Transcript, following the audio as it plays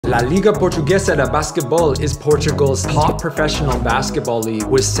La Liga Portuguesa de Basquetebol is Portugal's top professional basketball league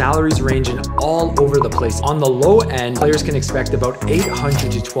with salaries ranging all over the place. On the low end, players can expect about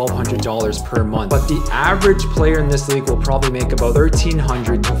 $800 to $1,200 per month, but the average player in this league will probably make about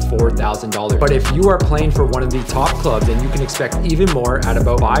 $1,300 to $4,000. But if you are playing for one of the top clubs, then you can expect even more at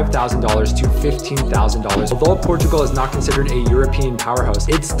about $5,000 to $15,000. Although Portugal is not considered a European powerhouse,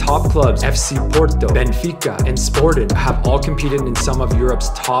 its top clubs, FC Porto, Benfica, and Sporting, have all competed in some of Europe's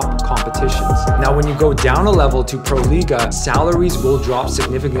top competitions. Now, when you go down a level to ProLiga, salaries will drop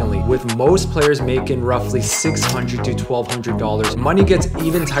significantly, with most players making roughly $600 to $1,200. Money gets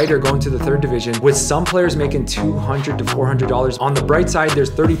even tighter going to the third division, with some players making $200 to $400. On the bright side,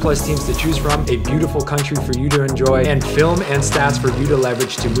 there's 30+ teams to choose from, a beautiful country for you to enjoy, and film and stats for you to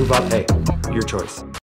leverage to move up. Hey, your choice.